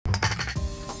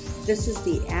This is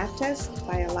the Attest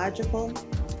Biological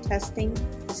Testing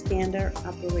Standard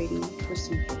Operating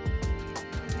Procedure.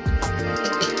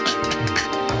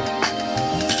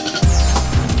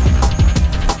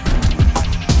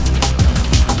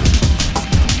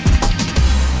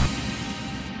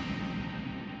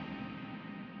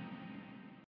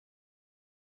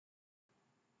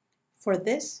 For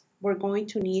this, we're going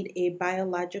to need a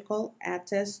biological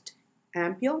attest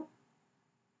ampule,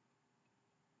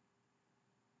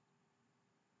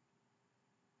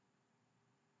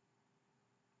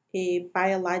 a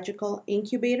biological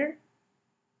incubator,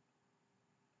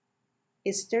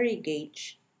 a stirring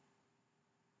gauge,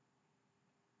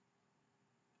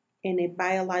 and a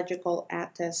biological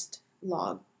attest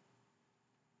log.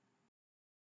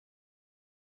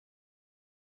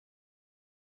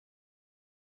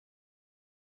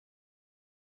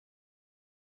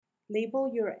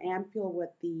 Label your ampule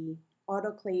with the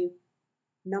autoclave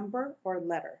number or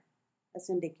letter as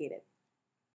indicated.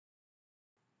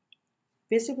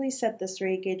 Visibly set the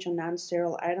stirring gauge on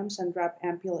non-sterile items and drop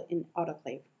ampule in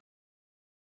autoclave.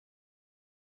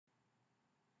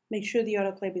 Make sure the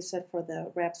autoclave is set for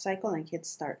the wrap cycle and hit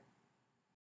start.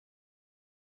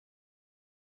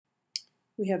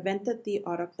 We have vented the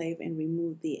autoclave and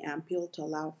removed the ampule to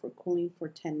allow for cooling for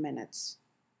 10 minutes.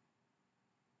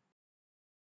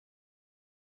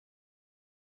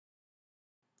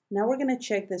 Now we're going to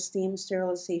check the steam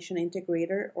sterilization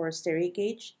integrator or stirring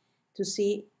gauge to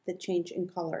see the change in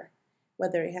color,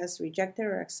 whether it has rejected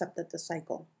or accepted the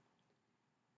cycle.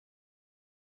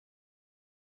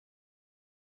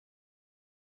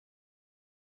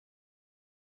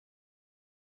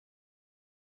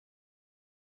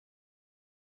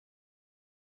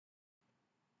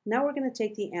 Now we're going to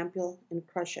take the ampule and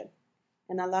crush it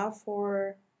and allow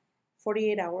for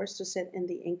 48 hours to sit in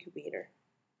the incubator.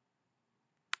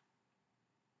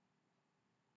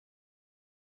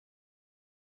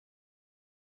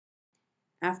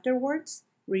 Afterwards,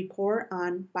 record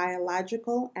on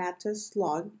biological attest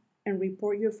log and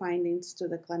report your findings to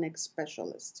the clinic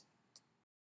specialist.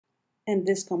 And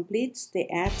this completes the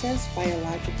Attest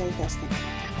Biological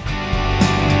testing.